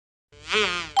CoCoMelon!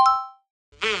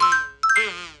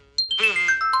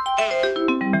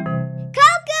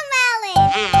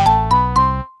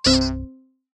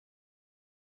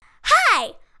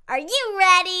 Hi! Are you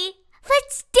ready?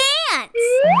 Let's dance!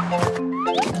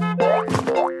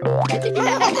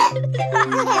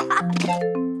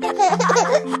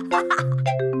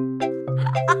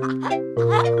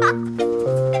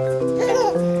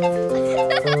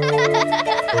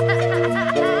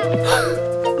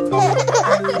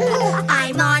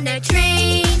 I'm on a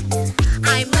train.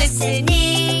 I'm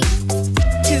listening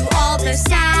to all the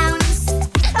sounds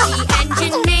the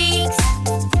engine makes.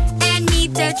 And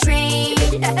meet the train.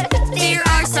 There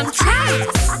are some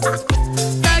tracks.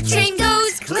 The train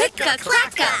goes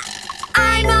click-a-clack-a.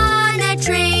 I'm on a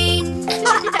train.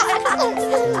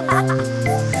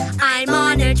 I'm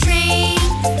on a train.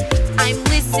 I'm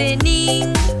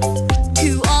listening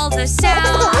to all the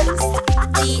sounds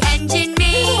the engine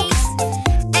makes.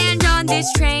 And on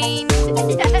this train,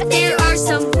 there are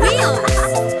some wheels.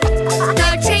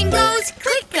 The train goes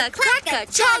click-a-clack-a,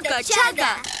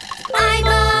 chugga-chugga. I'm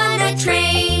on a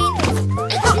train.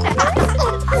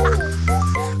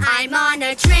 I'm on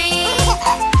a train.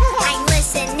 I'm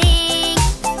listening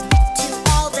to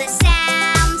all the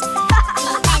sounds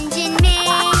the engine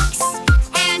makes.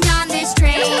 And on this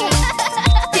train,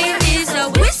 there is a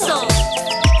whistle.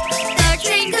 The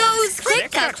train goes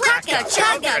click-a-clack-a,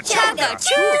 chugga-chugga,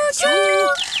 choo-choo.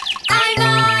 I'm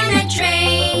on a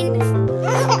train.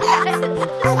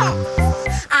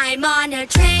 I'm on a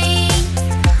train.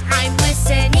 I'm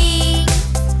listening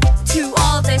to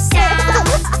all the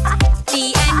sounds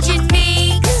the engine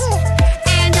makes.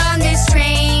 And on this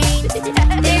train,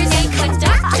 there's a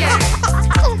conductor.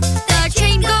 The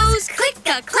train goes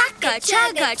click-a-clack-a,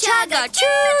 chugga-chugga,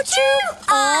 choo-choo.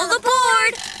 All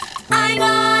aboard! I'm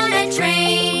on a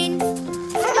train.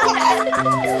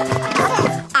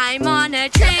 I'm on a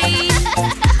train.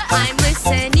 I'm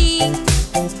listening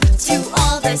to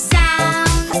all the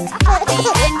sounds the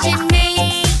engine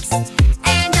makes.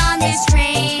 And on this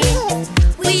train,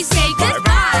 we say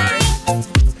goodbye.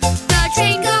 The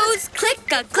train goes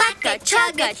click-a-clack-a,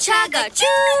 chugga-chugga,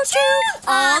 choo-choo.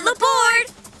 All aboard!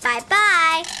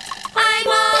 Bye-bye! I'm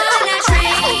on a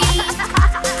train.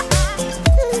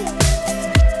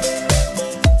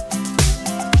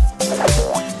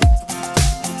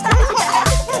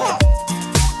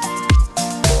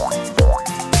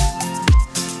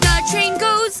 The train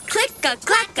goes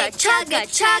click-a-clack-a,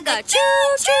 chugga-chugga,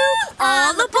 choo-choo.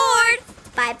 All aboard!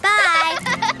 Bye-bye!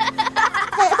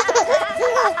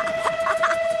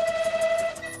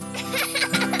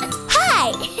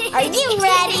 Hi! Are you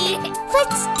ready?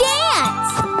 Let's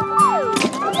dance!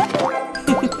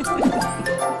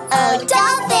 Oh,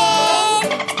 dolphin!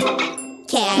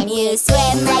 Can you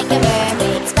swim like a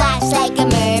mermaid, splash like a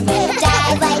mermaid,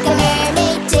 dive like a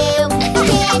mermaid too?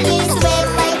 Can you swim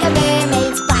like a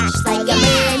mermaid, splash like a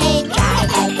mermaid,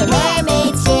 dive like a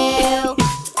mermaid too?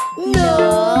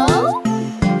 No?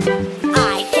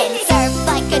 I can surf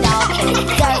like a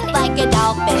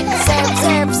dolphin, surf,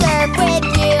 surf, surf with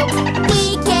you. We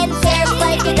can surf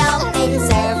like a dolphin,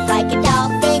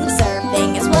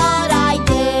 surfing is what I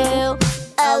do.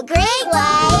 Oh, great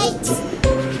white!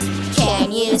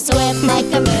 Can you swim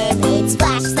like a mermaid,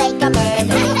 splash like a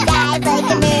mermaid, dive like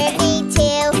a mermaid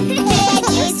too? Can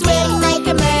you swim like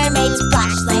a mermaid,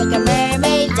 splash like a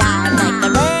mermaid, dive like a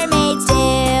mermaid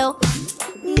too?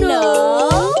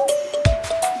 No?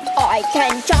 I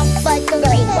can jump like a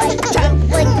great white, jump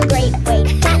like a great white,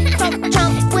 jump, jump,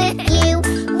 jump with you.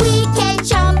 We can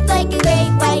jump like a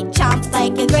great white, jump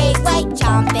like a great white,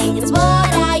 jumping is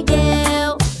what I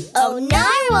do. Oh,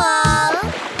 narwhal!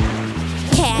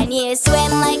 Can you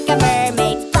swim like a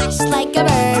mermaid, splash like a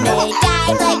mermaid,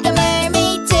 dive like a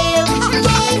mermaid too?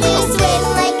 Can you swim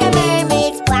like a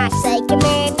mermaid, splash like a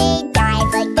mermaid,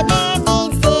 dive like the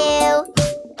mermaids do?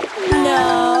 No?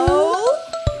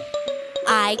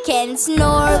 I can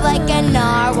snore like a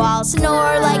narwhal,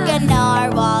 snore like a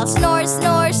narwhal, snore,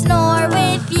 snore, snore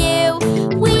with you.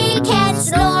 We can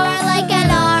snore like a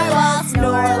narwhal,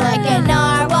 snore like a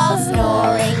narwhal,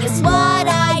 snoring is what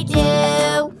I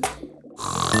do.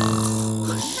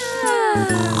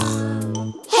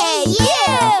 Hey,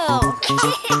 you!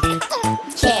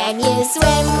 Can you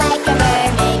swim like a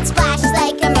mermaid, splash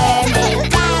like a mermaid,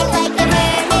 dive like a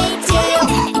mermaid too?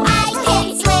 I can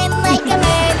swim like a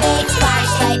mermaid,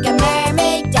 splash like a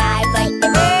mermaid, dive like the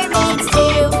mermaids do.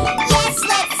 Yes,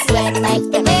 let's swim like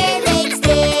the mermaids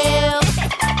do.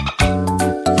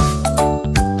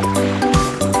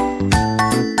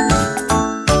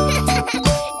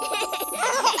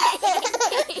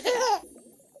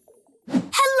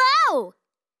 Hello!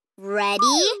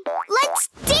 Ready? Let's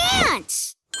dance!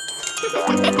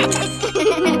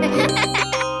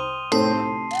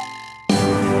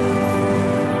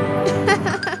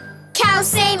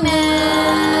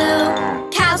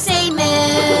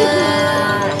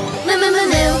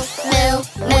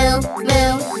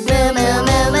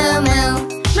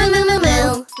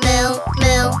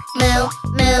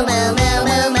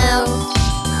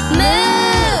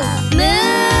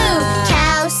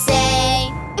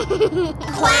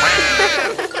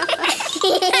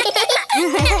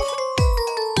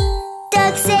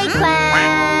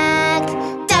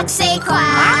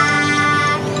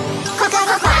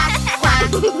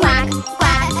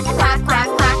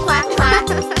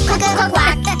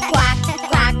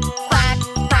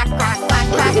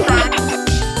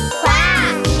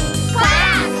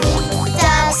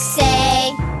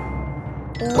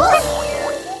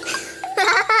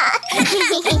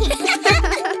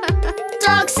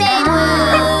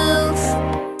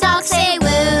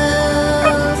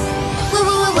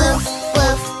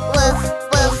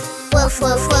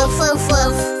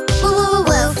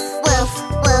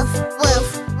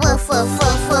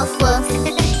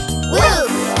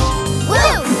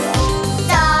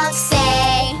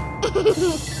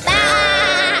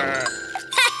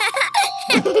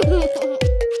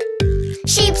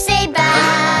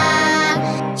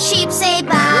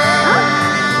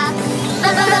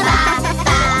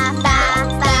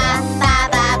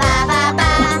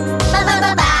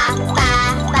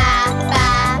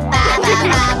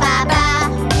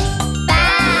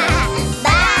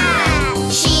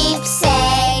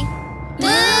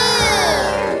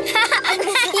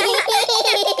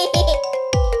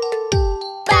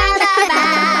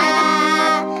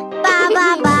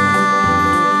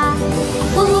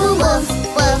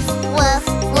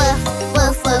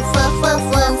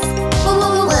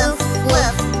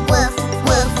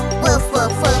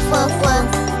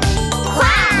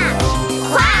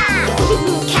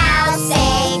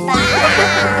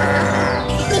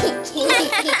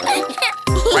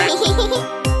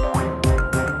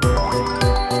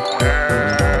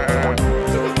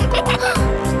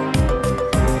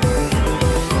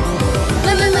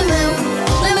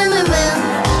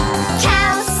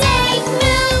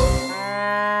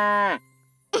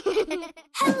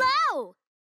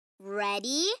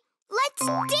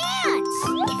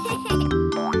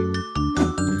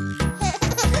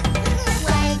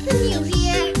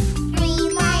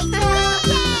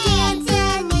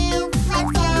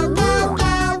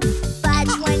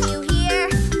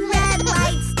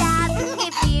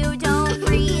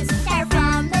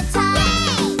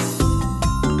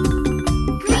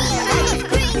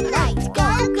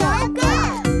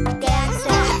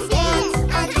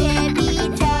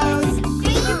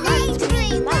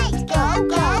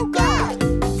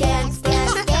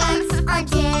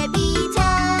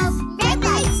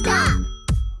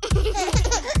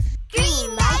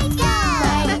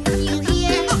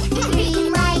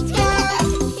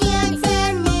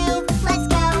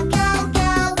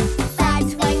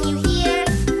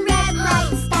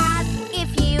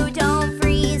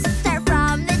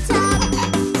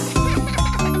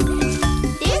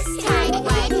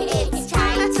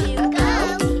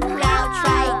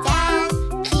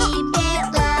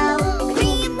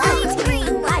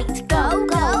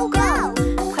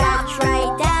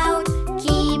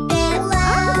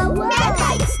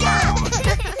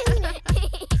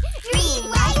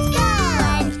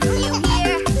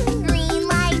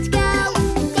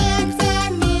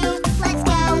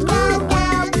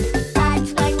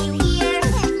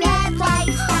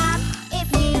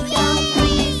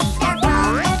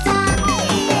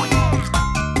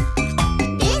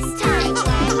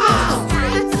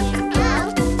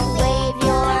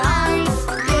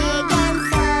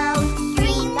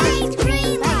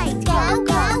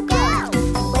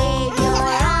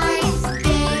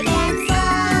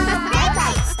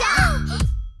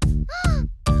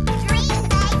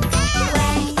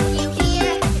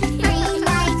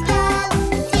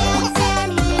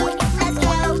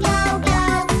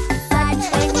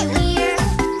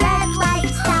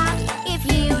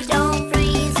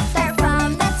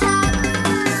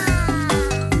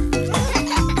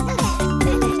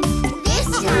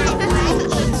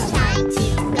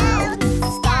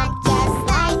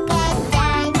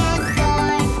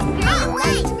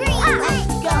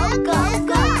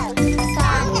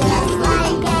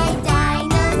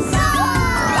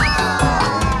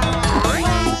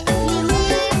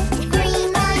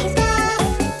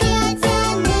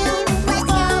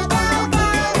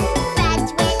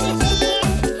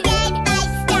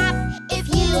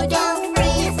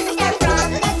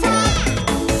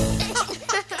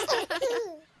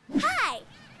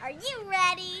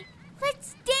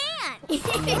 On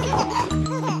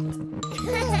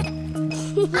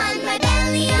my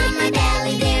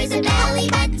belly, there's a belly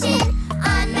button.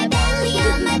 On my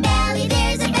belly,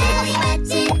 there's a belly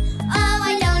button. Oh,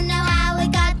 I don't know how it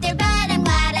got there, but I'm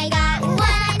glad I got one.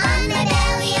 On my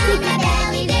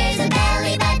belly, there's a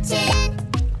belly button.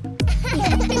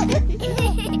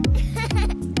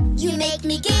 You make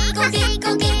me giggle,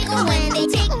 giggle, giggle when they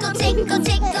tickle, tickle,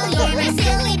 tickle. You're my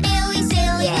silly, Billy,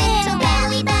 silly little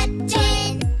belly button.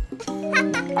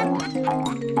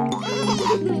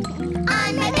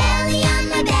 On my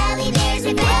belly, there's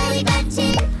a belly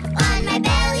button. On my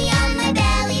belly,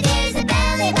 there's a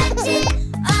belly button.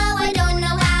 Oh, I don't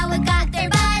know how it got there,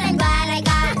 but I'm glad I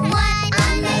got one.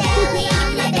 On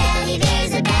my belly,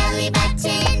 there's a belly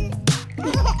button.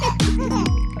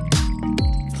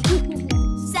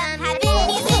 Some have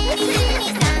innies, innies,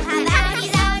 innies. Some have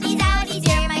outies, outies, outies.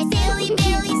 You're my silly,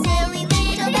 Billy, silly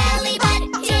little belly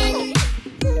button.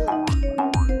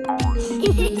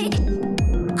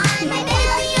 On my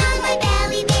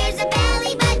belly, there's a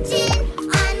belly button.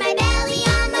 On my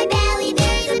belly,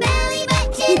 there's a belly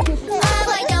button. Oh,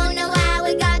 I don't know how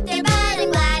it got there, but I'm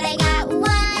glad I got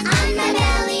one. On my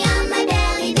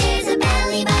belly, there's a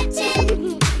belly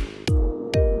button.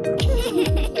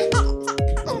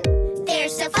 They're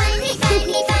so funny,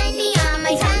 funny, funny on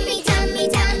my tummy, tummy,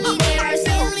 tummy. There are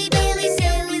silly, Billy,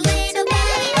 silly little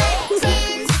belly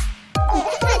buttons.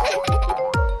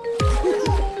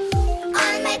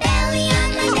 On my belly,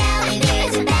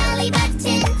 there's a belly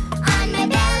button. On my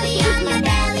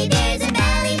belly, there's a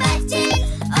belly button.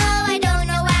 Oh, I don't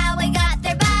know how I got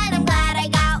there, but I'm glad I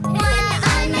got one.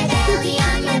 On my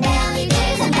belly,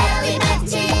 there's a belly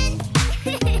button.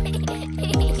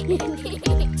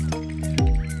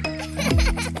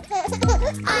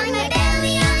 On my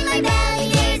belly,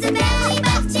 there's a belly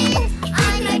button.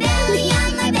 On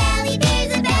my belly,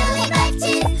 there's a belly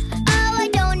button. Oh, I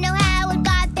don't know how it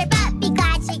got there, but be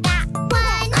glad she got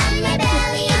one. On my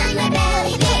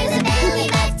belly, there's a belly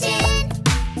button.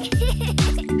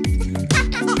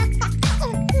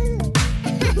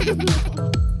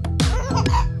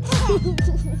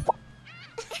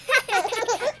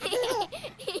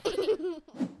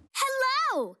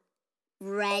 Hello!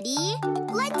 Ready?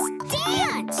 Let's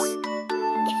dance!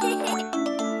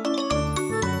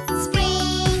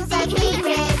 Spring's our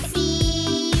favorite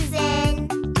season.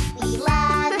 We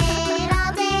love it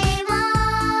all day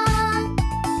long.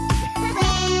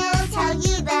 We'll tell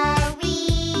you the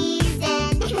reason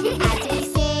as we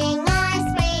sing our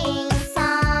spring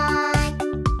song.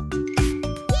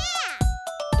 Yeah!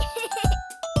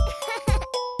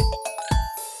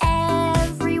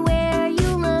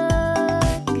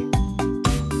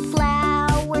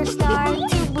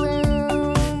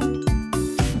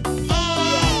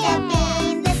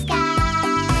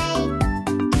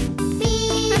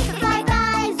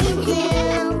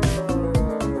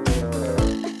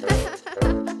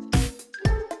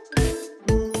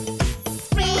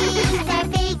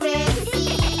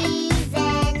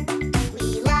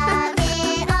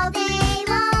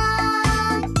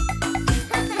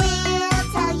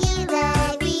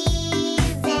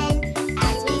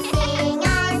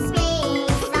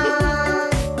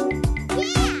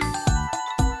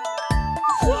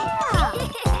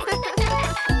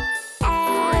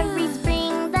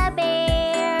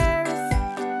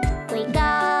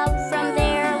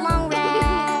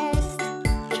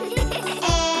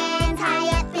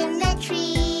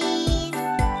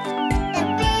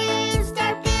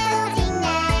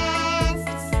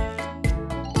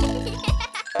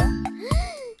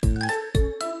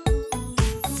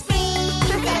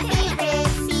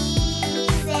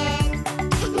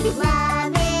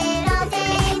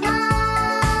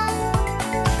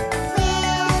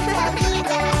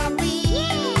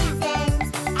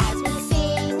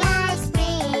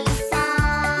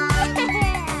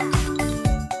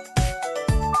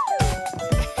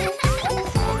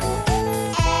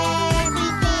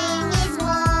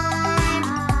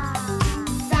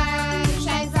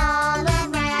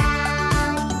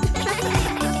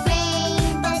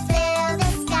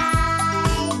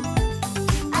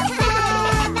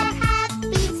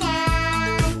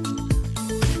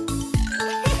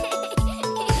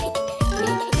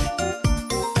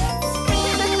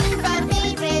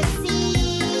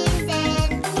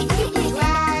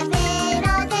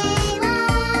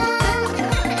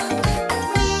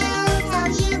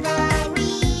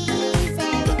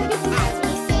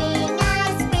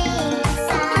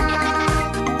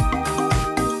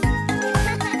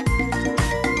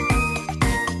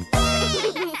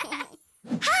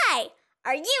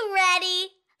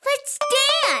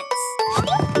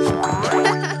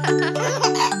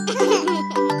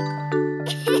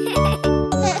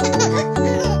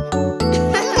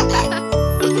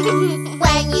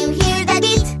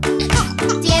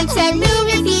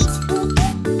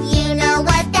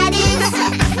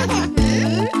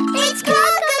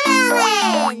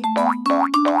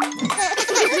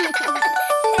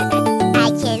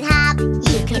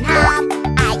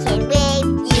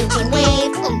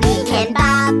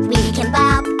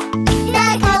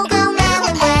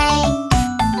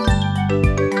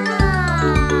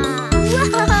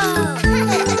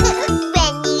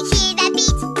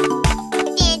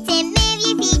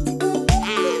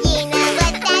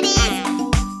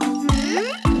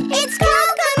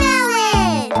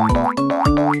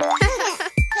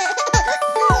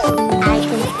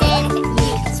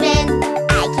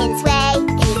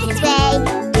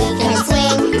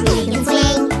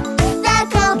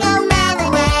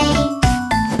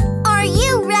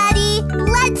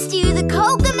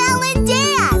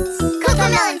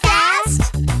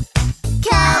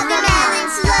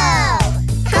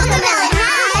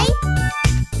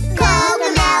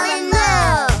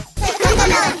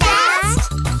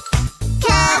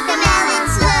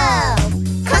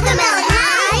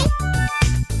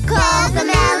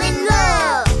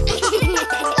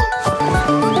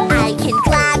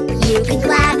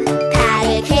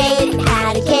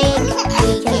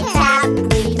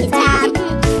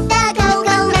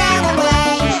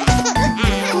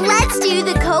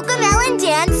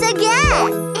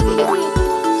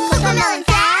 CoCoMelon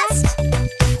fast,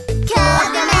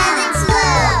 CoCoMelon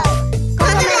slow.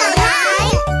 CoCoMelon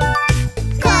high,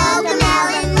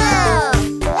 CoCoMelon low.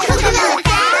 CoCoMelon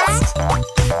fast,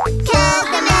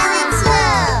 CoCoMelon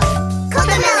slow.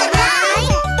 CoCoMelon high,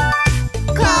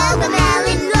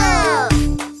 CoCoMelon low.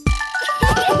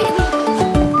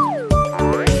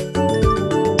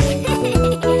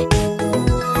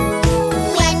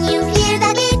 When you hear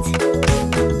that beat,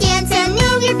 dance and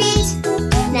move your feet.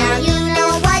 Now you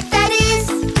know what that is.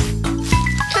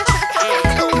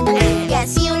 Yes,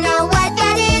 you know what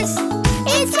that is.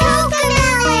 It's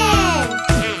CoCoMelon.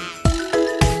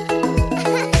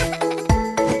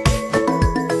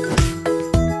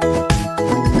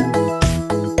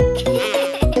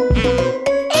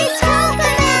 It's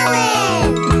CoCoMelon.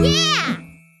 Yeah.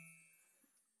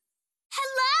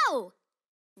 Hello.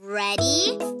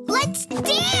 Ready? Let's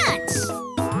dance.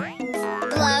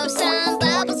 Blow some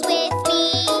bubbles with me.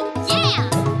 Yeah.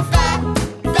 Bubbles.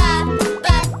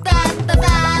 Pop the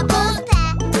bubbles.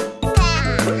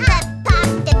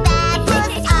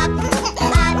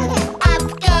 Up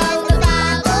go the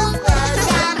bubbles. Blow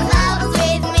some bubbles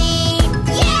with me.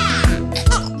 Yeah.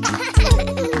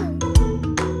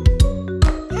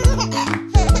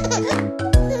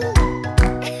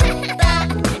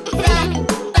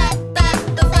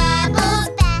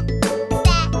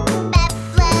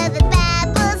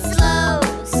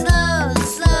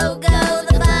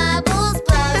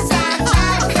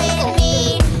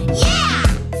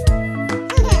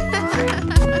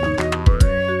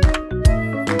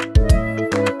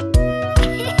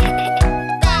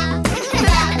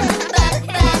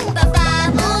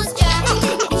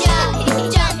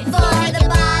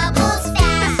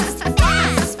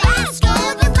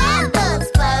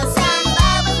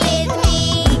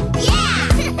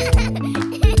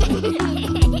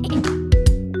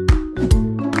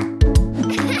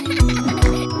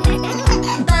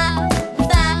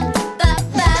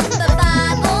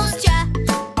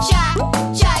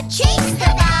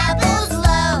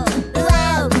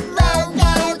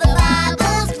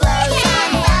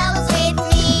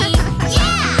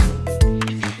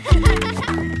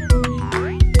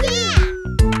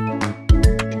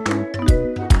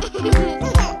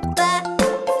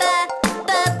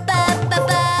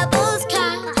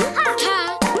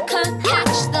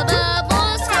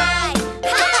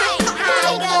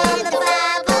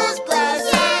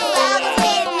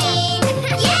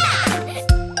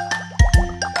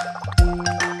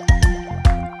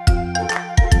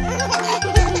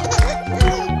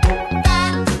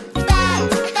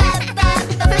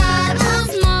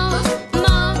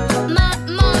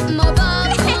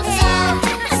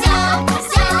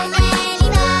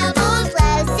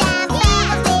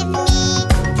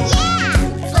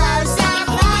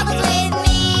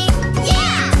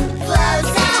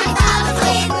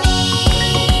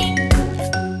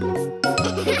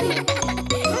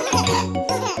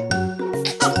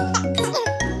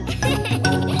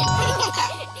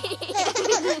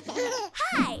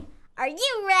 Are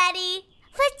you ready?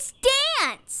 Let's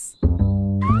dance!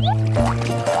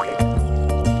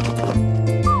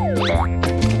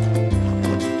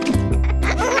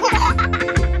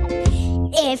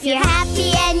 If you're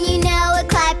happy and you know it,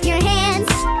 clap your hands.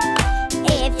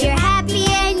 If you're happy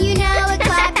and you know it,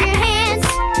 clap your hands.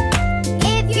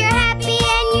 If you're happy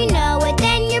and you know it,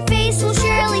 then your face will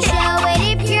surely show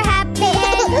it. If you're happy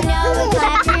and you know it,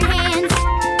 clap your hands.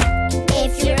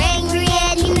 If you're angry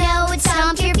and you know it,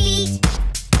 stomp your feet.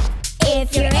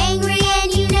 If you're angry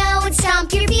and you know it,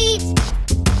 stomp your feet.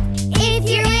 If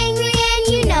you're angry and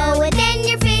you know it, then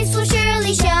your face will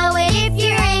surely show it. If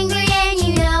you're angry and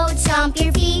you know it, stomp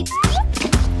your feet.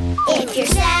 If you're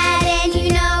sad and you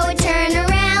know it, turn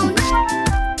around.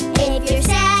 If you're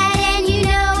sad and you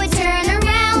know it, turn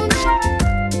around.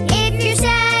 If you're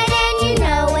sad and you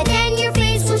know it, then your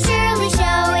face will surely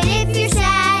show it. If you're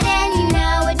sad and you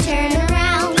know it, turn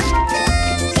around.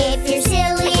 If you're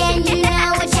silly and you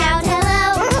know it, shout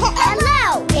hello,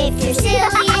 hello. If you're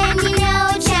silly and you know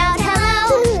it, shout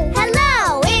hello,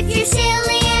 hello. If you're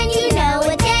silly and you know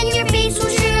it, then your face will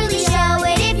surely show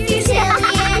it. If you're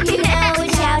silly and you know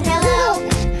it, shout hello,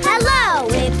 hello.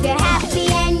 If you're happy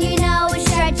and you know it,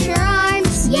 stretch your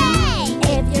arms. Yay!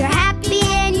 If you're happy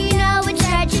and you know it,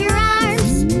 stretch your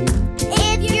arms.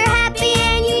 If you're happy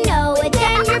and you know it,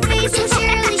 then your face will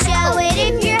surely show it.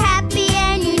 If you're happy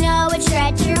and you know it,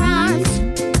 stretch your arms.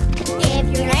 If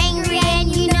you're angry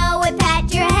and you know it,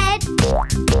 pat your head.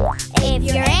 If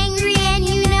you're angry and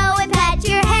you know it, pat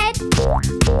your head.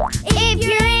 If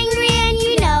you're angry and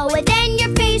you know it, then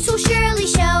your face will surely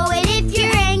show it. If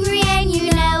you're angry and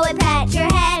you know it, pat your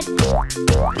head.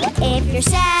 If you're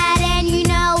sad and you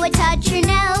know it,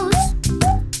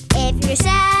 you're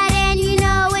sad and you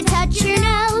know it, touch your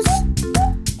nose.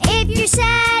 If you're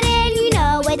sad and you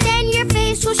know it, then your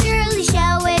face will surely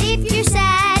show it. If you're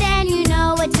sad and you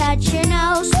know it, touch your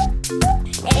nose.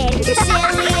 If you're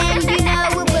silly and you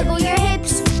know it, wiggle your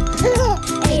hips.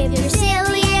 If you're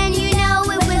silly and you know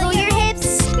it, wiggle your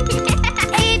hips.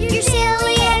 If you're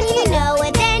silly and you know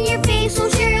it, then your face will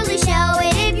surely show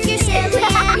it. If you're silly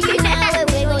and you know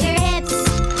it, wiggle your hips.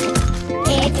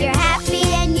 If you're happy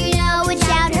and you know it,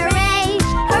 shout hooray,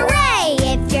 hooray.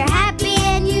 If you're happy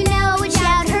and you know it,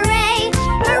 shout hooray,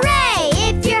 hooray.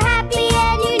 If you're happy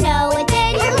and you know it,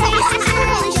 then your face will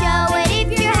surely show it.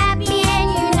 If you're happy and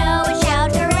you know it,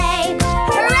 shout hooray,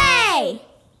 hooray.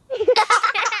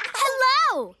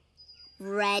 Hello.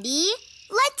 Ready?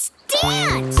 Let's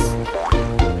dance.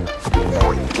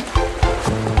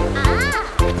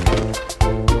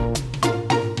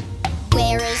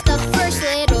 Where is the first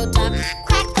little duck?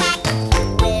 Quack, quack.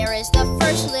 Where is the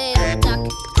first little duck?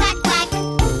 Quack, quack.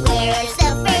 Where is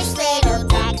the first little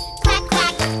duck? Quack,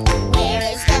 quack. Where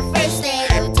is the first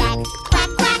little duck? Quack,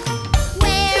 quack.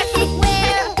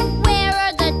 Where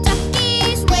are the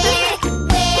duckies? Where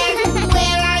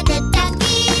are the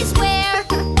duckies? Where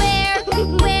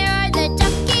are the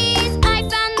duckies? I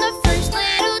found the first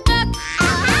little duck.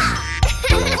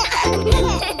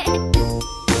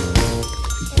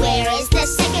 Where is the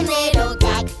second little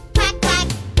duck? Quack, quack.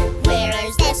 Where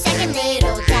is the second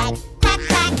little duck? Quack,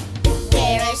 quack.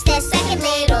 Where is the second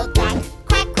little duck?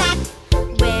 Quack, quack.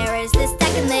 Where is the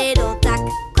second little duck?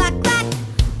 Quack, quack.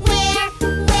 Where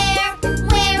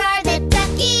are the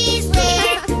duckies?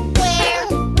 Where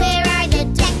are the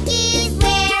duckies?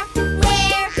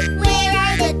 Where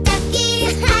are the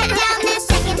duckies? I found the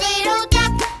second little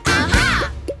duck. Aha!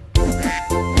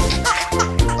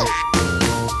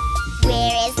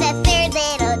 Where is the third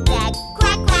little duck?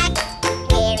 Quack, quack.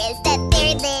 Where is the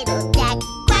third little duck?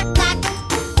 Quack, quack.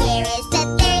 Where is the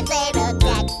third little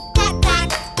duck? Quack, quack.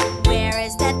 Where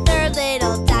is the third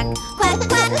little duck? Quack,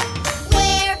 quack.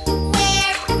 Where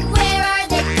are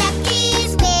the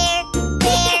duckies? Where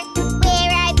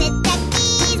are the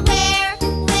duckies? Where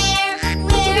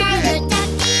are the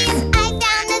duckies? I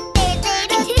found the third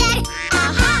little duck.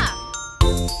 Aha!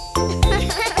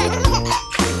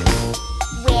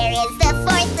 Where is the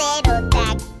fourth little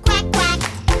duck? Quack, quack.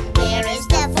 Where is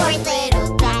the fourth little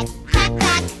duck? Quack,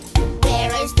 quack.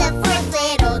 Where is the fourth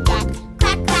little duck?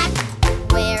 Quack, quack.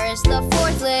 Where is the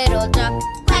fourth little duck?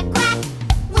 Quack, quack.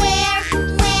 Where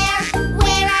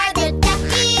are the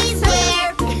duckies? Where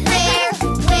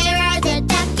are the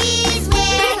duckies?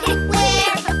 Where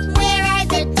are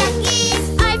the duckies?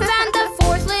 I found the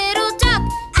fourth little duck.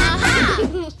 Aha!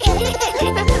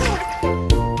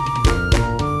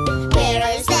 Where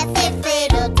is the fifth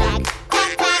little duck?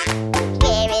 Quack, quack.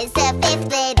 Where is the fifth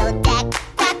little duck?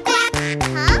 Quack, quack.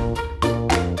 Huh?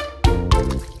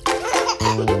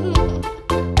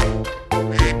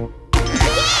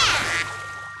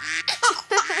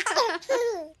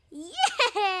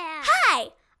 Yeah! Hi!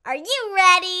 Are you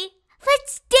ready?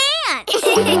 Let's dance!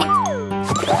 Yeah!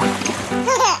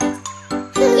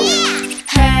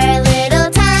 Her little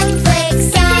tongue flicks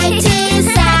side to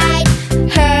side.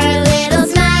 Her little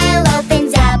smile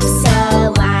opens up so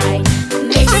wide.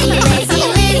 Missy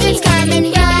lizards come and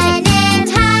run and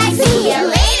hide. See you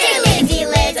later, Lizzy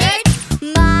Lizard.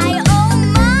 My, oh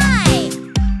my!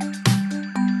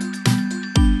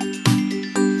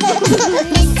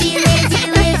 Missy Lizzy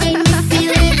Lizard, Missy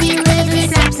Lizzy Lizard,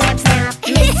 snap, snap, snap.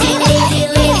 Missy Lizzy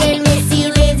Lizard, Missy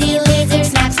Lizzy Lizard,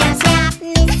 snap, snap, snap.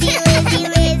 Missy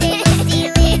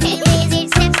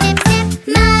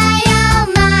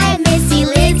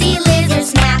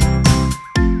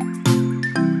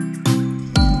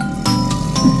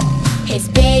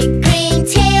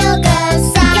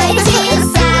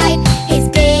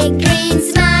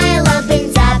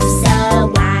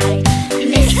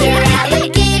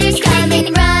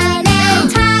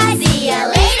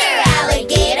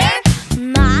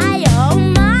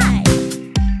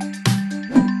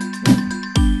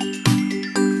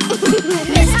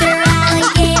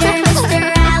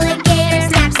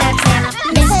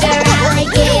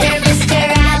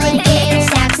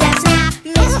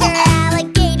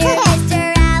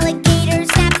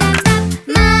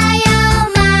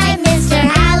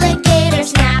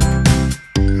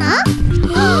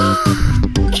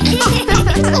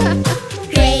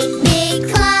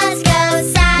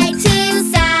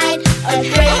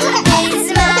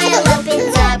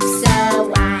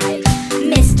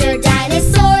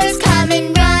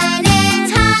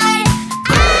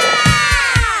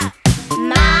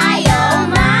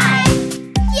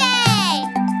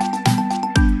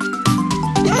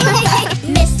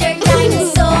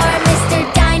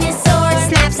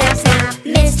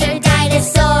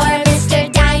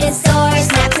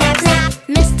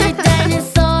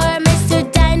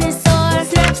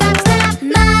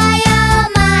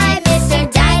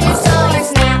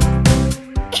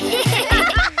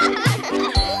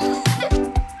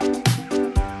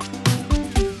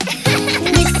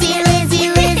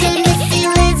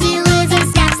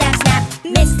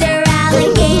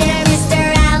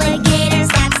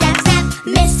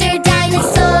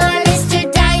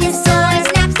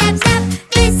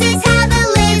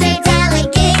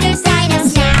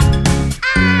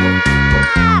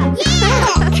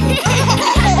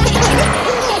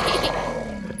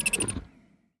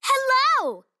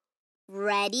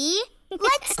Ready?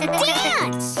 Let's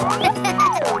dance! Yeah!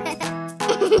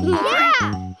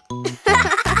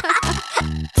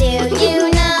 Do you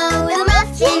know the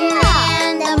Muffin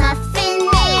Man? The Muffin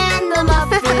Man, the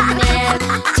Muffin Man.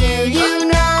 Do you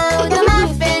know the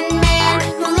Muffin Man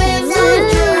who lives on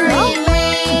Drury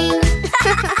Lane?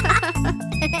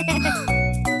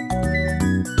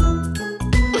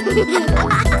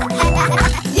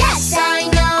 Yes, I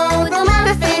know the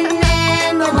Muffin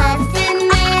Man, the Muffin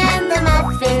Man, the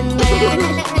Muffin Man.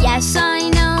 Yes, I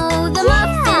know the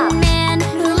Muffin Man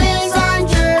who lives on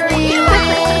Drury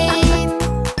Lane.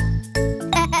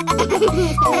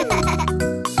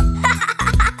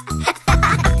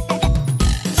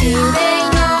 Do they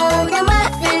know the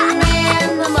Muffin Man,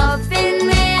 the Muffin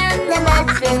Man, the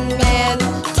Muffin Man?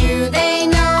 Do they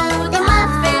know the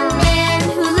Muffin Man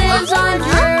who lives on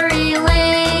Drury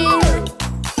Lane?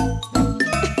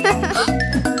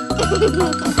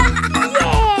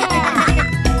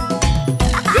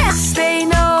 Yes, they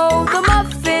know the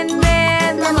Muffin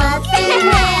Man. The Muffin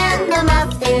Man, the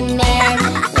Muffin Man.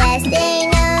 Yes, they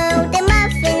know the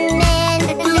Muffin Man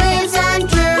who lives on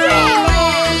Drury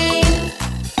Lane.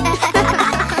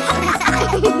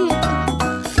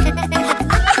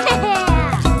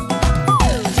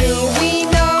 Do we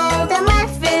know the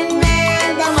Muffin Man,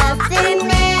 the Muffin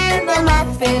Man, the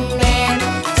Muffin Man?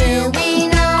 Do we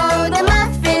know the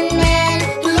Muffin Man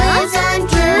who lives on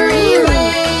Drury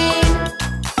Lane?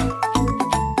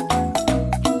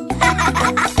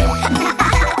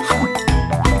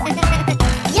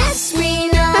 Yes, we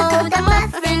know the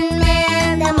Muffin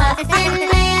Man, the Muffin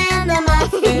Man, the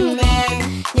Muffin Man.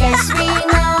 Yes, we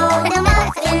know the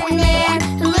Muffin Man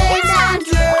who lives on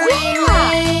Drury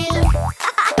Lane.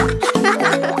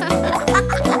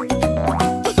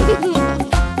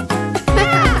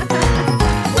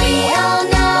 We all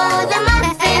know the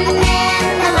Muffin Man,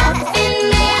 the Muffin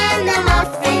Man, the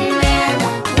Muffin Man.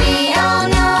 We all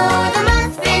know the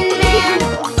Muffin Man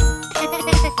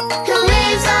who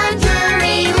lives on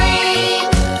Drury Lane.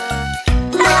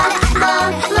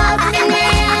 Muffin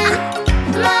Man,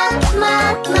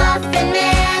 Muffin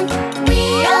Man. We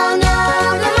all know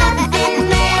the Muffin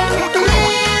Man who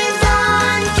lives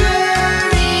on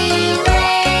Drury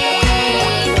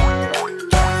Lane.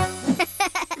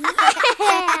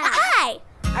 Hi,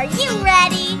 are you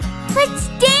ready? Let's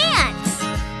dance.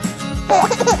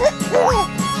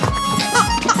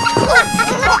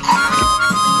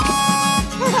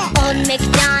 Old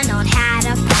MacDonald had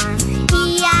a farm,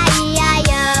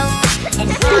 E-I-E-I-O. And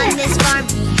on this farm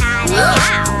he had a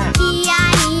cow,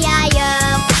 E-I-E-I-O.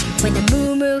 With a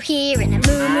moo-moo here and a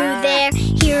moo-moo there,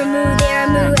 here a moo, there a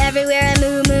moo, everywhere a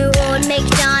moo-moo. Old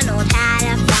MacDonald had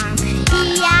a farm,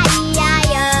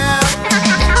 E-I-E-I-O.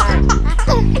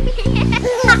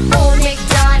 Old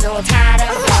MacDonald had a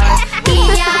farm,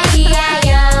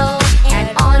 E-I-E-I-O. And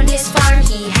on his farm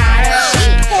he had a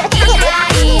sheep,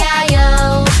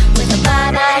 E-I-E-I-O. With a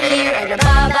ba-ba here and a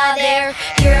ba-ba there,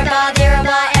 here a ba, there a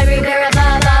ba, everywhere a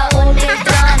ba-ba. Old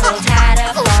MacDonald had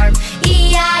a farm,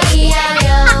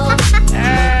 E-I-E-I-O.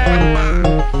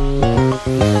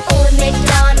 Old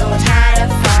MacDonald had a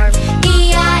farm,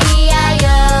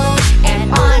 E-I-E-I-O.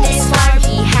 And on his farm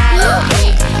he had a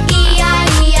pig,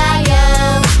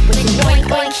 E-I-E-I-O. With an oink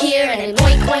oink here and an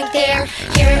oink oink there,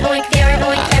 here an oink, there an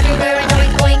oink, everywhere an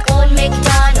oink oink. Old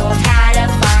MacDonald had a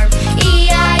farm,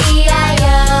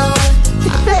 E-I-E-I-O.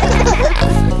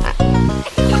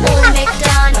 Old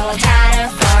MacDonald had a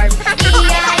farm,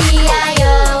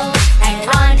 E-I-E-I-O. And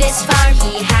on this farm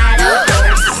he had a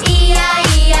horse,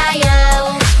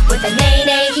 E-I-E-I-O. With a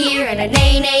neigh-neigh here and a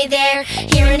neigh-neigh there,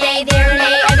 here a neigh, there a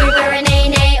neigh, everywhere a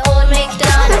neigh-neigh. Old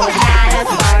MacDonald had a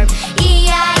farm,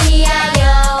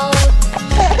 E-I-E-I-O.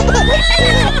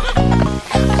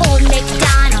 Old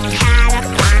MacDonald had a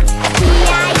farm,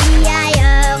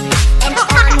 E-I-E-I-O. And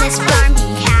on this farm he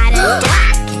had a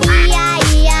duck,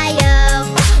 E-I-E-I-O.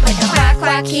 With a quack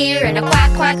quack here and a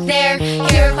quack quack there,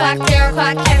 here a quack, there a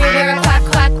quack, everywhere a quack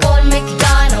quack. Old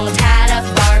MacDonald had a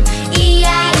farm,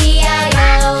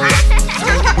 E-I-E-I-O.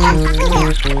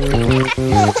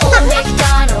 Old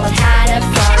MacDonald had a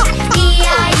farm,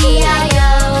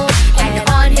 E-I-E-I-O. And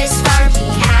on his farm he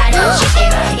had a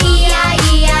chicken,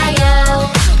 E-I-E-I-O.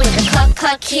 With a cluck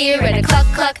cluck here and a cluck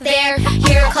cluck there,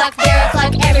 here a cluck, there a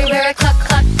cluck, everywhere a cluck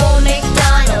cluck. Old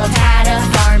MacDonald had a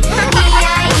farm,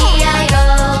 E-I-E-I-O.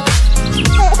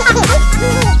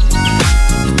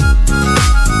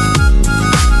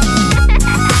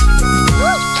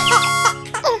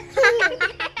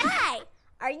 Hi,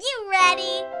 are you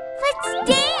ready? Let's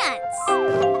dance.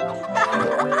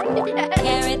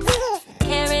 Carrots,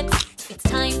 carrots, it's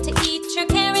time to eat your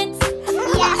carrots.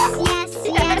 Yes, yes,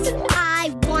 yes, I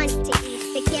want to eat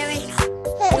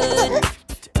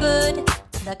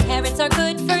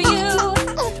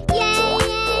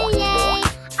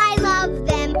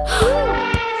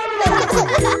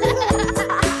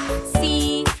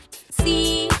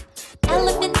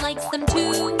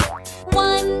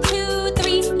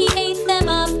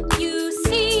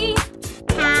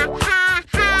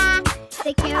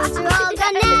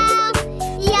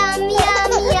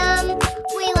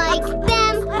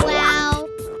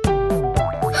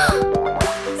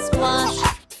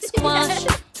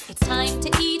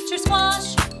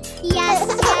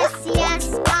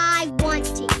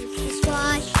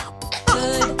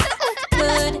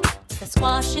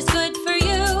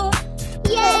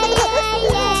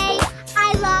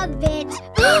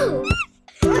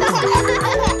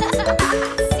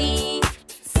See,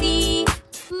 see,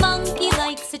 monkey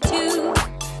likes it too.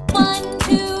 1,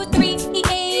 2, 3, he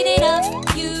ate it up,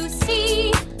 you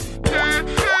see. Ha,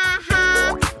 ha,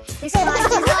 ha. This squash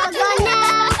is all gone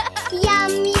now.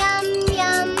 Yum, yum,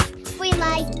 yum. We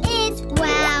like it,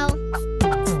 wow.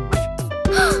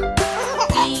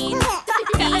 Beans,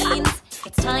 beans,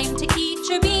 it's time to eat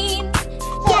your beans.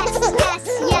 Yes, yes,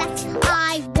 yes,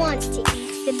 I want to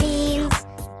eat the beans.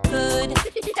 Good,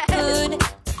 good,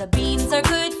 the beans are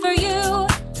good for you.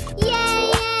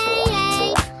 Yay, yay,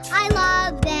 yay, I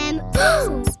love them.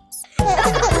 Ooh.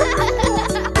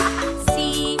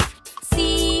 See,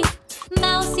 see,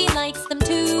 Mousy likes them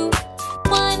too.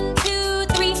 1, 2,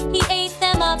 3, he ate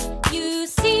them up, you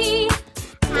see.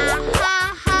 Ha,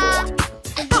 ha, ha.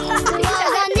 The beans are all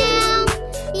gone now.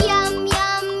 Yum,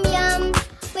 yum, yum.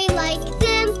 We like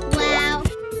them, wow.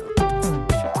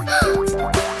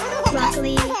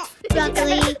 Broccoli,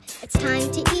 broccoli. It's time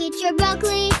to eat your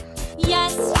broccoli.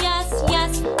 Yes, yes,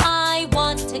 yes, I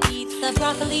want to eat the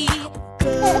broccoli.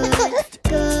 Good,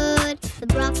 good. The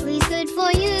broccoli's good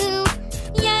for you.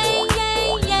 Yay,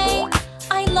 yay, yay,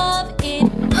 I love it.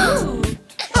 Ooh.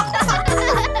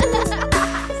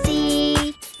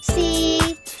 See,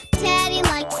 see, Teddy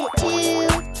likes it too.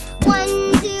 1,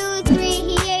 2, 3,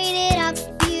 he ate it up,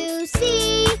 you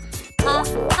see. Ha,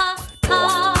 ha, ha,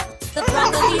 the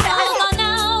broccoli's all gone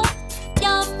now.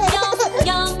 Yum, yum,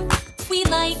 yum, we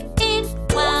like it,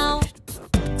 wow.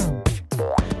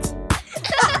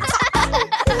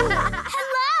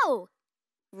 Hello!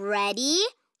 Ready?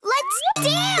 Let's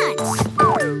dance!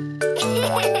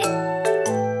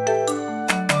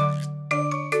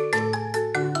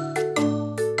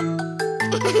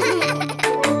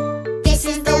 This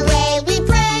is the way we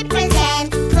play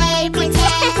pretend, play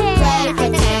pretend, play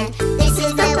pretend. This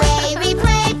is the way we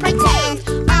play pretend,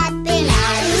 up in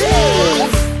outer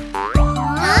space.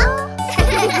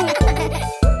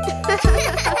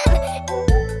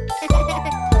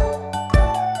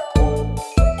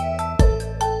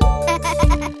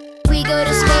 We go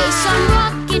to space on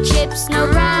rocket ships, no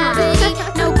gravity,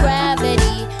 no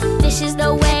gravity. This is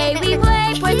the way we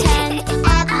play pretend,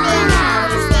 up in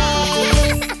outer space.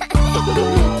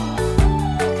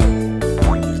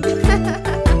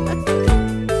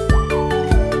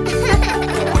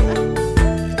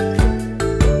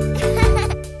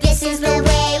 This is the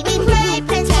way we play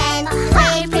pretend,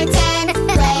 play pretend,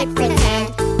 play pretend.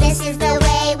 This is the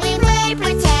way we play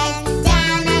pretend,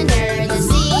 down under the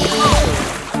sea.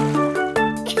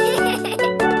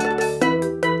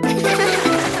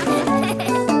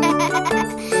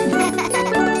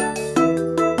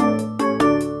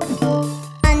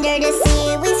 Under the sea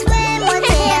we swim or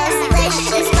tail, splish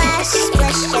and splash,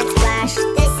 splish and splash.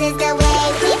 This is the way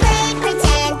we play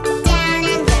pretend, down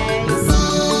under the sea.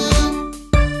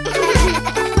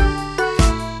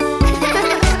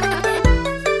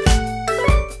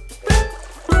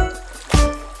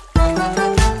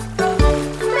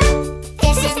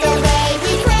 This is the way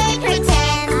we play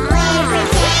pretend, play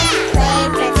pretend, play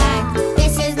pretend.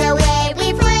 This is the way we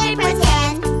play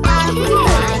pretend, up on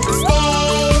the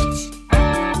stage.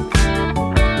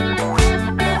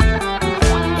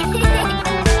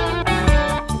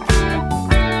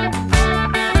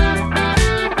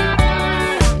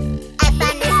 Up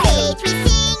on the stage we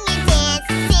sing and dance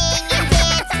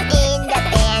in the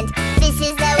band. This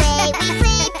is the way we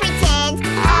play pretend,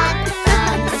 up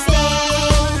on the stage.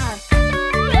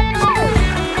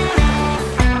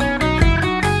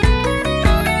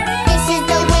 This is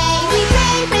the way we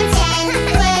play pretend,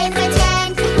 play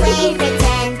pretend, play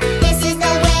pretend. This is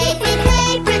the way we play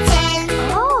pretend.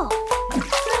 Oh!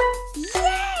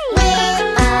 Yay! With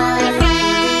all your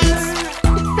friends.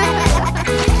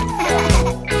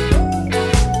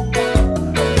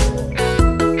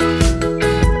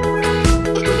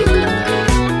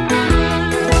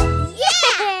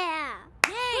 Yeah!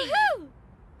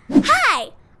 Hi!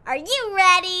 Are you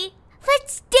ready?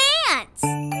 Let's dance!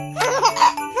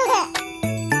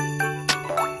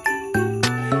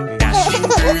 Dashing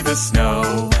through the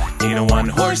snow in a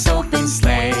one-horse open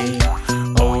sleigh.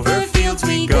 Over fields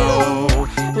we go,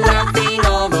 laughing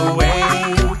all the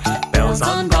way. Bells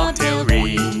on bobtail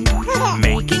ring,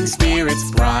 making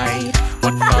spirits bright.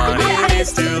 What fun it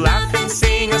is to laugh and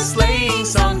sing a sleighing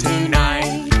song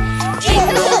tonight.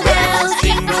 Jingle bells,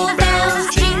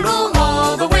 jingle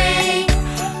all the way.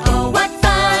 Oh, what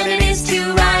fun it is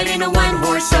to ride in a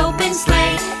one-horse open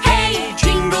sleigh. Hey,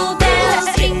 jingle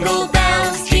bells,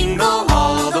 jingle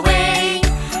all the way.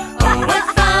 Oh,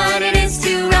 what fun it is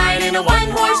to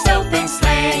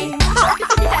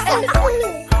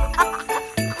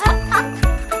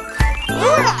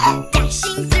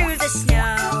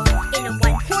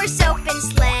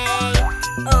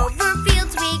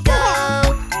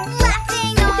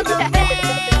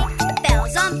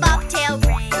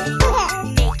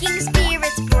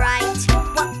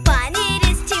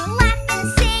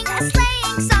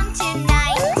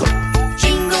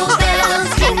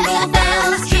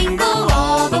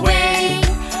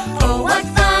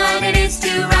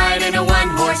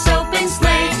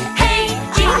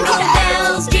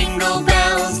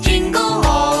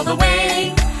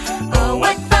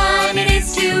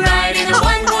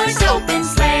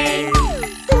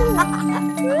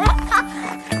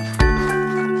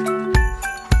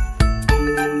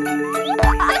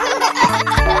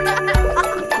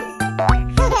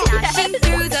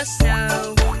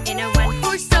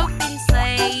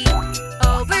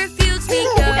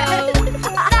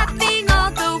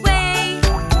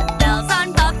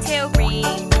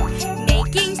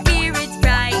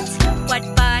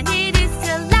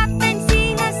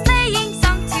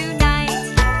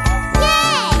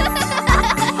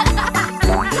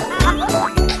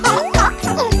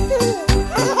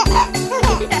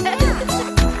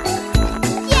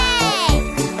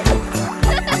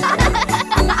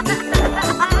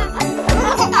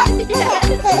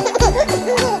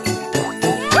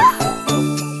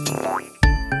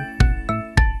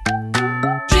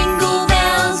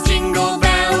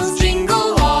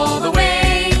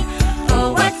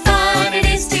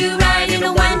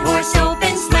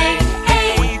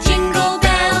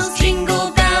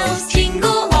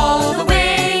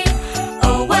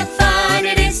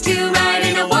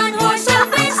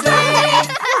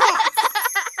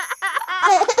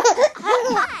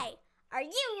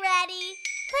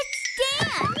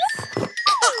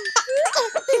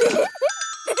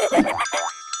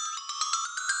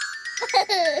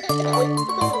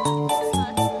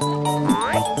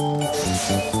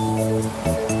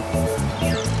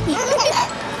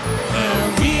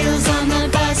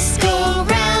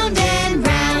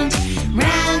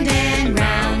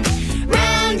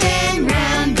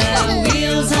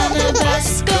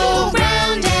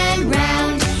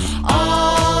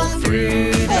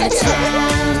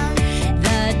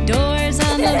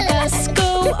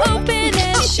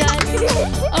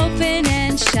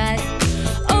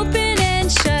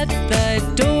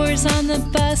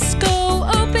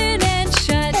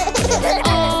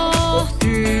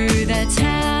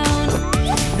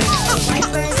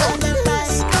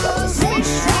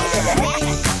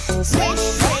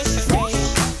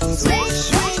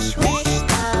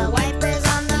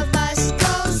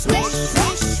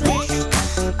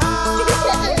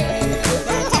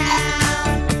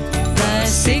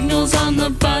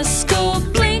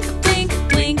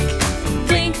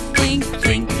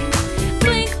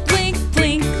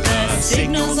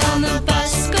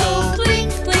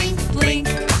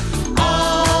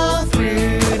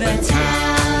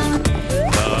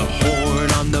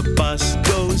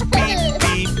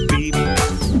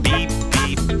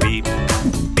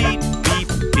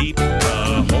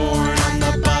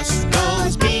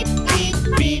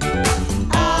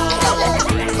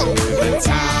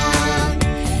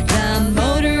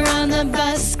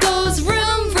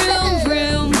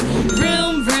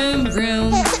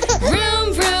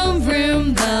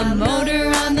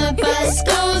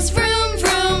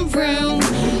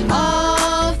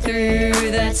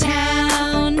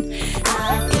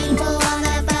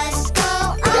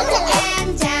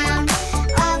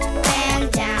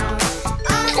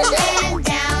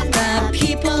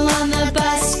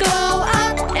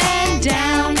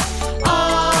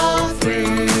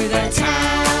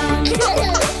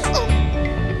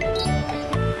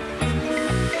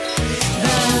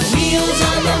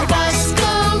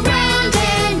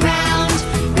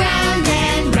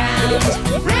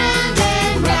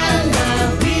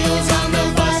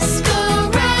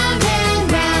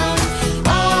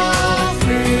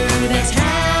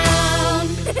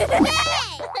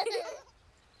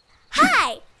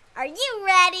Are you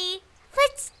ready?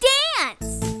 Let's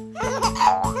dance! The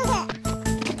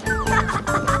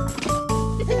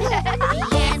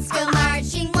ants go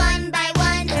marching one by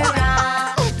one,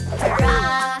 hurrah,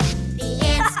 hurrah. The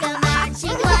ants go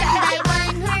marching one by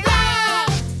one, hurrah,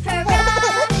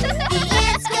 hurrah. The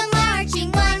ants go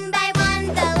marching one by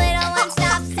one. The little one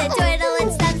stops to twiddle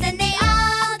its thumbs, and they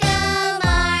all go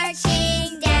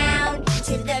marching down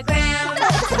to the ground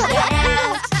to get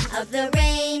out of the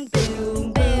rain.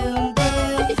 Boom, boom, boom.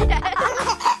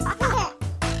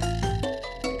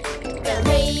 The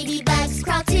ladybugs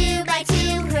crawl 2 by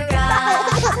 2, hurrah,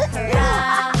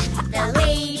 hurrah. The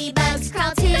ladybugs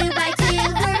crawl 2 by 2,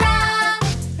 hurrah,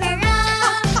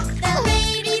 hurrah. The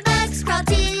ladybugs crawl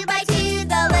 2 by 2.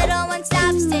 The little one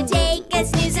stops to take a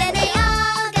snooze, and they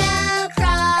all go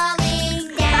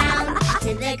crawling down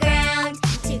to the ground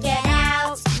to get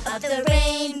out of the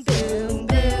rain. Boom,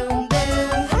 boom,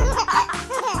 boom.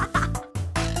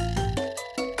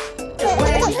 The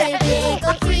worms they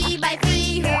wiggle 3 by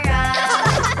 3, hurrah,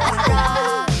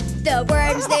 hurrah. The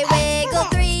worms they wiggle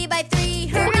 3 by 3,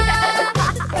 hurrah,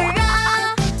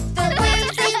 hurrah. The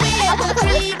worms they wiggle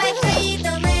 3 by 3.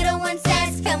 The little one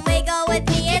says, "Come wiggle with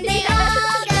me," and they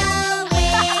all go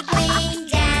wiggling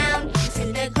down to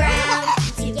the ground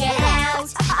to get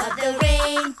out of the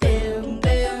rain. Boom,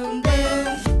 boom,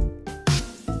 boom.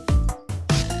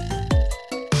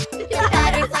 The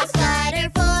butterflies flutter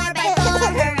 4 by 4,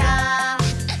 hurrah,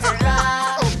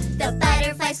 hurrah. The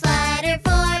butterflies flutter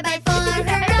 4 by 4,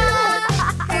 hurrah,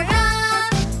 hurrah.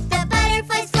 The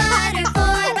butterflies flutter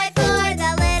 4 by 4.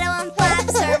 The little one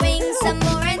flaps her wings some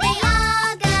more, and they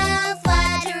all go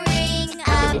fluttering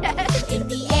up in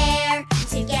the air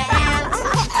to get out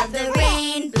of the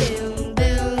rain. Boom,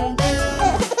 boom,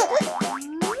 boom.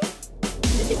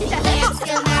 The ants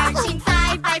go marching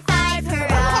 5 by 5,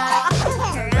 hurrah,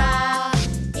 hurrah.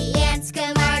 The ants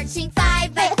go marching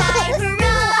 5 by 5,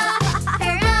 hurrah,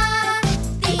 hurrah.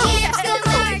 The ants go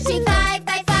marching 5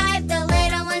 by 5. The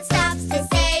little one stops to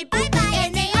say bye-bye,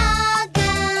 and they all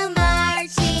go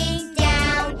marching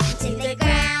down to the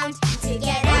ground to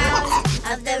get out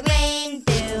of the rain.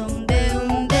 Boom,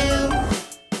 boom, boom.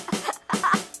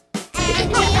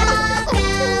 And they all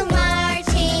go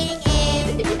marching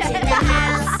into the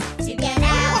house to get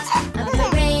out of the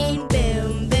rain.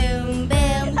 Boom, boom,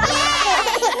 boom.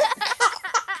 Yay!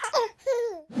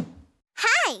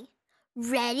 Hi!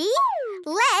 Ready?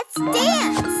 Let's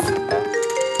dance!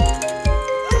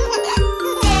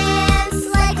 Dance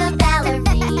like a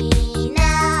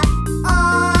ballerina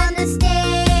on the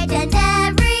stage and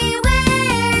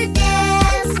everywhere.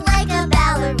 Dance like a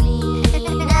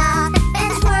ballerina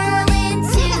and twirl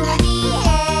into the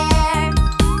air.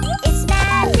 It's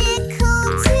magical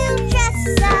to dress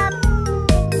up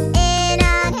in a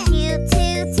cute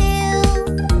tutu.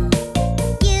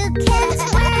 You can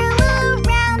twirl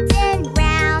around and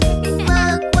round.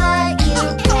 Look what you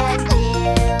can do.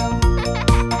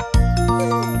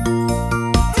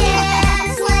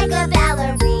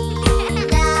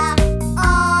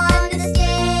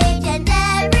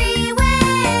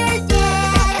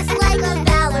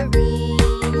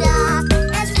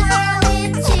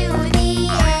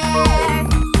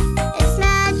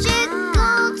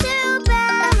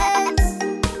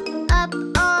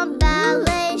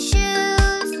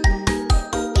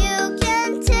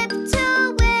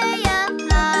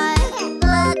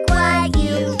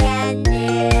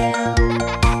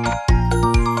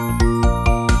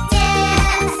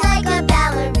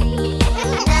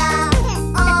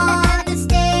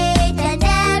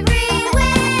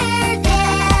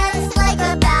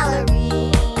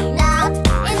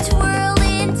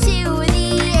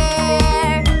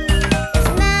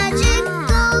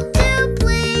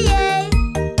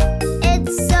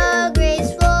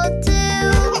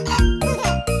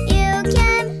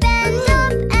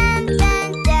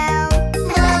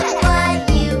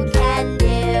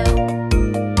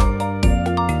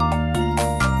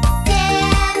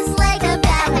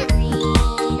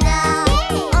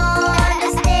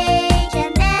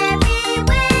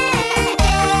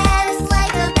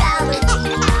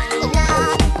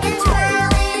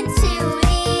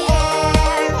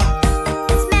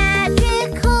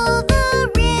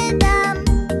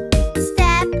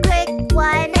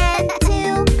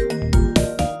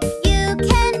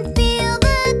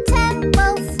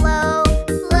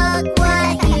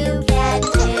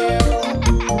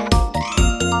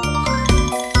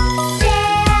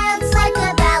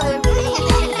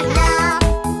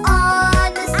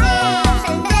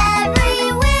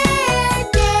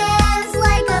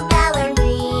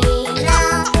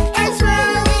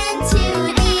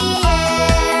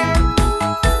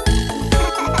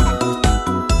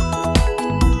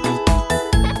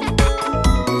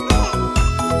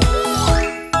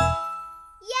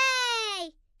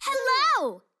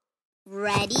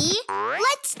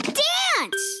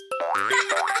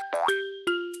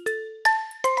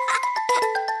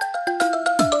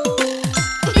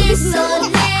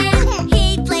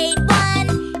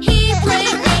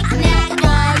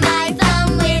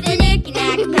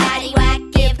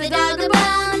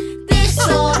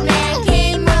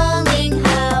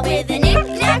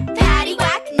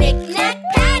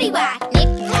 paddywhack,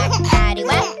 knick-knack,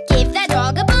 paddywhack, give that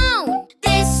dog a bone.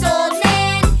 This old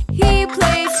man, He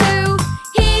played too.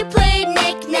 he played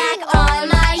knick-knack on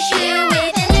my shoe.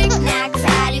 With a knick-knack,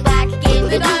 paddywhack, give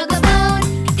the dog a bone.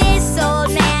 This old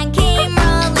man came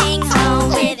rolling home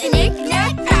with a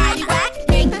knick-knack, paddywhack,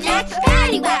 knick-knack,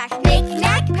 paddywhack,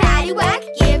 knick-knack, paddywhack,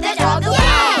 give the dog a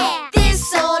bone.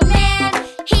 This old man,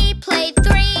 he played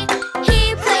three.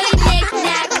 He played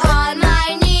knick-knack on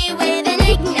my knee. With a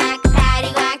knick-knack,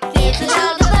 paddywhack, give the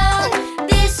dog a bone.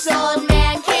 This old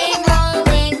man came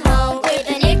rolling home with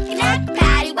a knick-knack,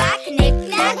 paddywhack,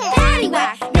 knick-knack,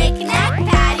 paddywhack, knick-knack,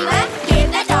 paddywhack, give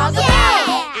that dog a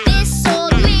bone. This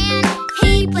old man,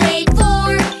 he played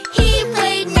four. He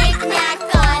played knick-knack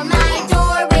on my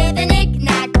door. With a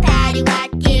knick-knack, paddywhack,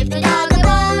 give the dog a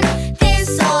bone.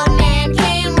 This old man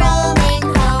came rolling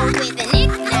home with a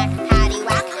knick-knack,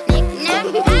 paddywhack, knick-knack,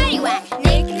 paddywhack,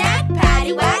 knick-knack,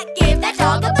 paddywhack, give that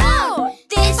dog a bone.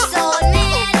 This old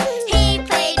man, he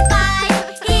played five.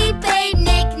 He played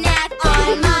knick-knack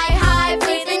on my hive.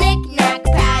 With a knick-knack,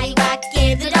 paddywhack,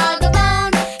 give the dog a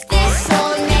bone. This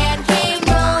old man came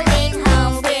rolling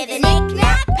home with a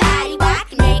knick-knack, paddywhack,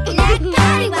 knick-knack,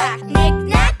 paddywhack,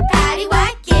 knick-knack,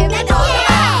 paddywhack, give that dog a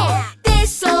bone.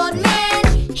 This old man,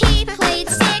 he played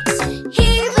six. He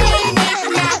played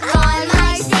knick-knack on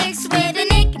my six. With a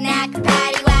knick-knack,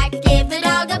 paddywhack, give the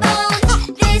dog a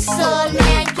bone. This old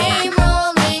man came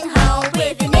rolling home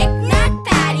with a knick-knack,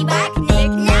 paddywhack,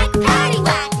 knick-knack,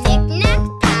 paddywhack, knick-knack,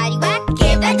 paddywhack,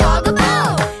 give that dog a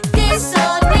bone. This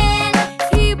old man,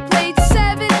 He played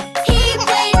seven. he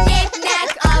played knick-knack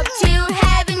up to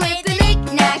heaven. With a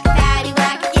knick-knack,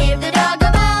 paddywhack, give the dog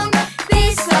a bone.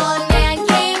 This old man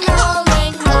came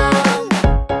rolling home.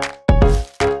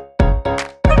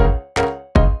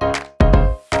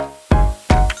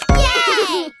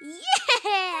 Yay!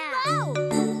 Yeah!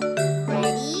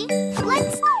 Ready?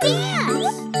 Let's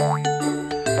dance!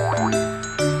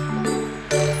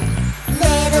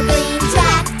 Little green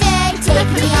tractor,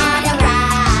 take me on a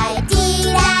ride.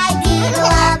 Dee-da-doodle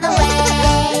all the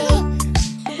way.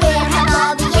 Where have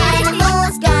all the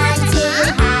animals gone to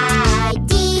hide?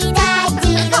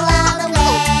 Dee-da-doodle all the way.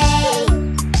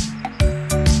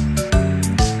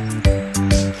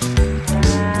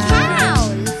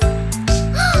 Cows!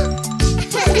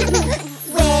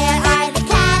 Where are the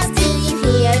cows? Do you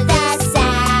hear the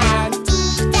sound?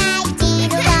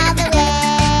 Dee-da-doodle all the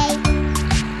way.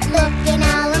 Looking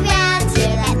all around,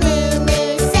 hear that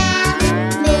moo-moo sound.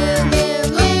 Moo-moo,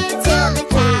 moo, till the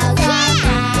cows are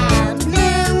found.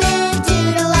 Moo-moo,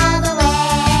 doodle all the way.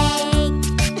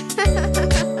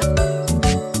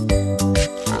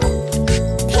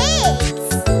 Pigs!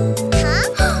 Huh?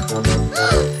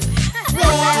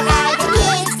 Where are the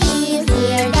pigs? Do you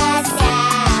hear the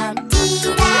sound?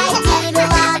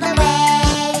 Dee-da-doodle all the way.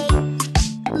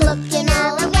 Looking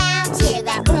all around, hear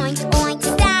that oink, oink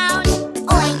sound.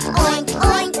 Oink, oink,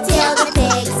 oink, till the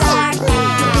pigs are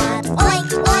found.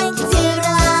 Oink, oink,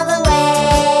 doodle all the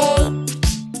way.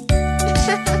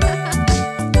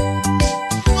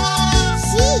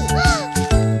 Sheep!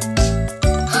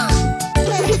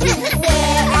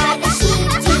 Where are the sheep?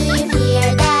 Do you hear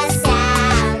the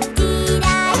sound?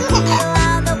 Dee-da-doodle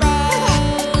all the way.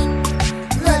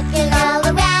 Looking all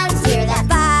around, hear that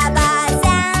ba-ba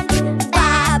sound.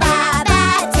 Ba-ba-ba,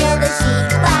 till the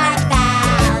sheep are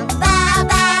found.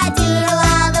 Ba-ba, doodle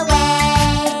all the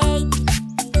way.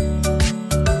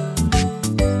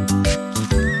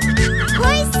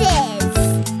 Horses!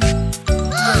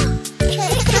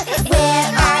 Where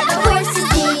are the horses?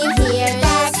 Do you hear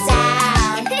the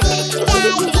sound?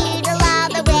 Dee-da-doodle all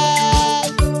the way.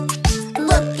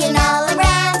 Looking all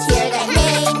around, hear that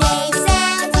neigh-neigh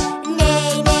sound.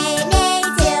 Neigh-neigh, neigh,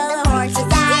 till the horses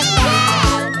are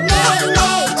found.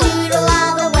 Neigh-neigh, doodle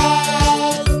all the way.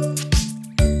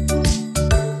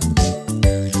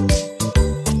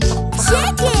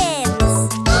 Chickens!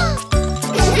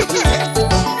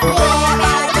 Where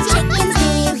are the chickens? Do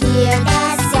you hear the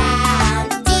sound?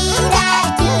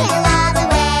 Dee-da-doodle all the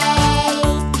way.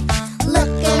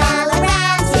 Looking all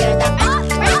around, hear the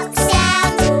bawk-bawk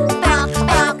sound.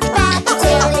 Bawk-bawk-bawk,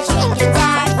 till the chickens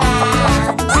are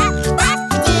found. Bawk-bawk,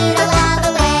 doodle all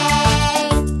the way.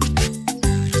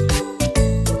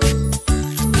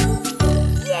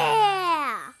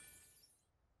 Yeah!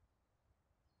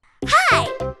 Hi!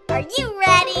 Are you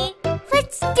ready?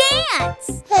 Let's dance!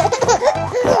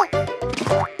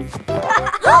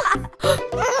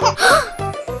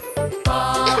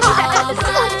 All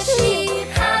the sheep,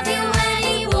 have you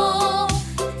any wool?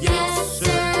 Yes,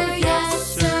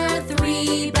 sir,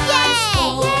 3 bags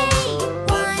full.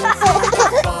 One for the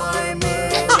farmer,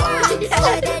 One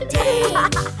for the day.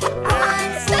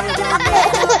 One for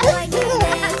the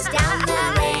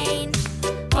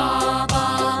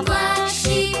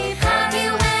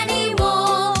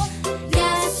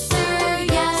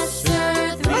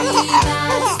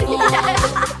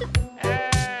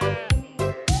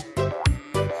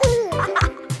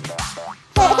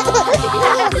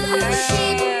blue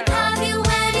sheep, have you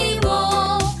any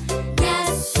wool?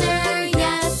 Yes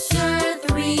sir,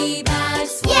 3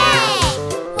 bags full. Yay!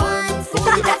 One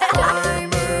for the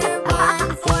farmer, one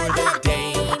for the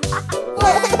dame,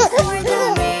 one for the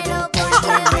little boy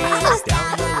who lives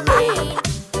down the lane.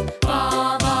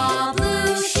 Baba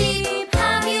blue sheep,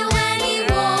 have you any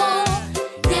wool?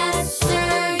 Yes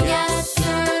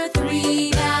sir,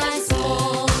 3 bags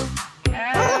full.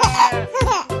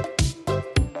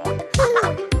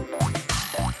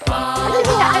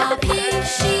 Baba pink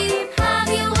sheep, have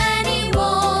you any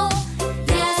wool?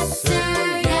 Yes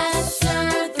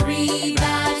sir, 3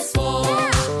 bags full.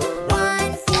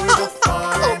 One for the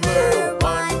farmer,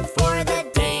 one for the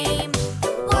dame,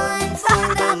 one for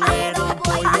the little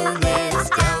boy who lives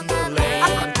down the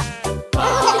lane.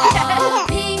 Baba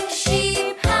pink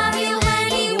sheep, have you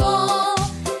any wool?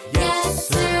 Yes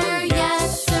sir,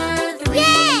 3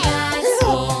 bags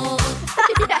full.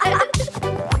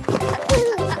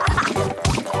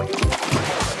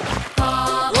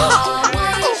 Baba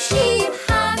white sheep,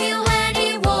 have you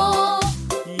any wool?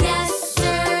 Yes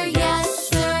sir,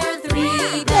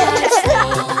 3 bags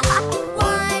full.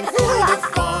 One for the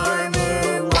farmer,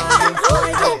 one for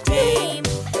the dame,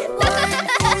 one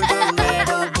for the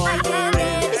little boy who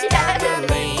lives down the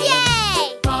lane. Yay!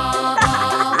 Baba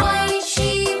white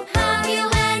sheep, have you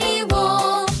any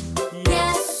wool?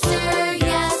 Yes sir,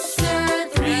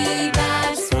 3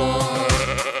 bags full.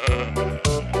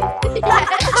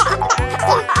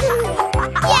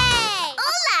 Yay!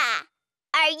 Hola!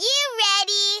 Are you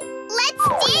ready? Let's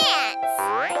dance!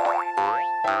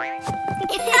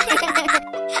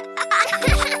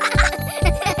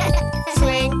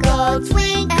 Twinkle,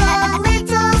 twinkle,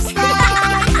 little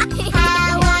star,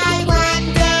 how I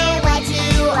wonder what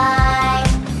you are.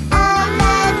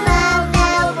 Above the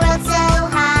world so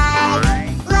high,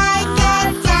 like a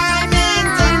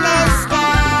diamond in the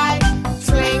sky.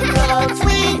 Twinkle,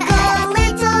 twinkle,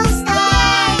 little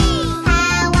star,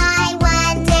 how I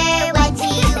wonder what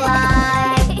you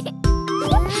are.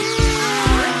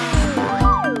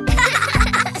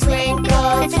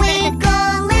 Twinkle,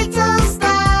 twinkle, little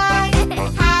star,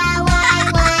 how I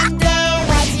wonder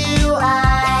what you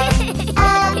are.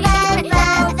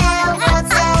 Above the world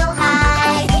so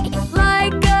high,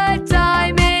 Like a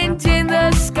diamond in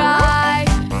the sky.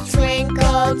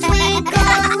 twinkle,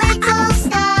 twinkle, little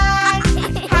star,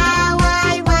 how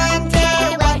I wonder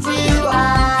what you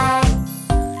are.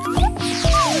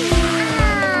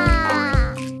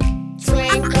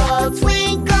 Twinkle,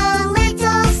 twinkle,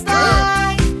 little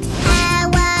star, how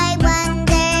I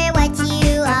wonder what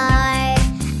you are.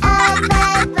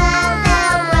 Above the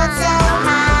world so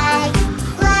high,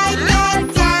 like a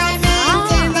diamond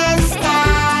in the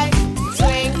sky.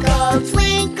 Twinkle,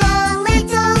 twinkle,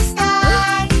 little star,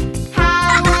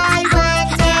 how I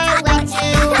wonder what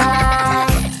you are.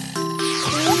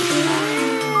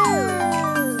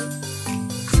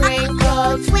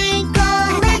 Twinkle, twinkle,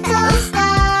 little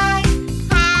star,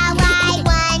 how I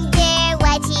wonder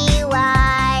what you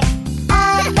are.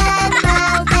 Above the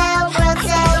world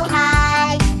so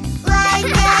high, like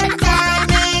a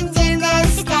diamond in the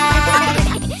sky.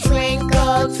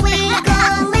 Twinkle,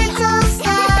 twinkle, little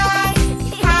star,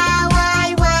 how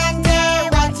I wonder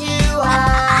what you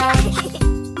are.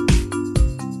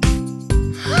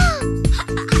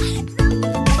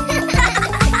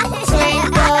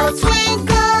 Twinkle,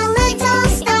 twinkle, little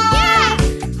star,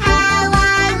 how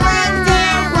I wonder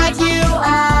what you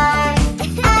are.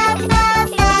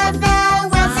 Above the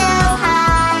world so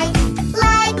high,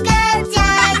 like a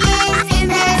diamond in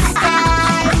the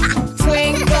sky.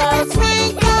 Twinkle,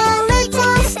 twinkle,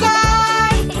 little star,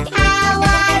 how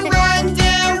I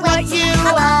wonder what you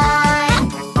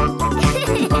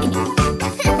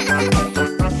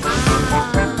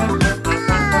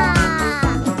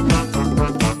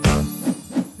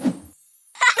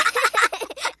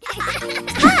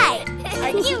Hi!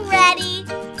 Are you ready?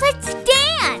 Let's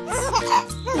dance!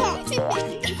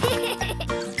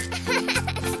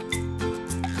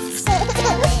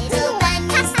 Little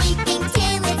bunnies sleeping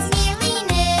till it's nearly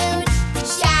noon.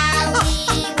 Shall we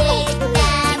wake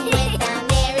them with a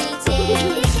merry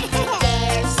tune?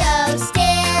 They're so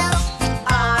still.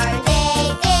 Are they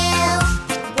ill?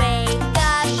 Wake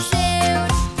up soon.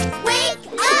 Wake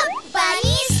up,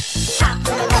 bunnies! Hop,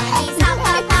 little bunnies, hop,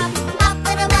 hop, hop. Hop,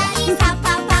 little bunnies, hop,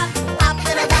 hop, hop. Hop,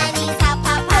 little bunnies, hop,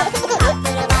 hop, hop. Hop,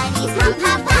 little bunnies, hop,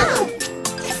 hop, hop.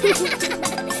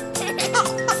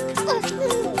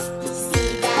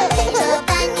 See the little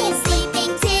bunnies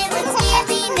sleeping till it's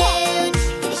nearly noon.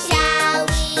 Shall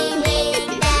we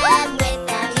wake them with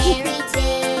a merry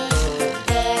tune?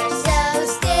 They're so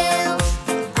still.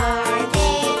 Are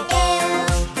they ill?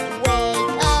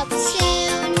 Wake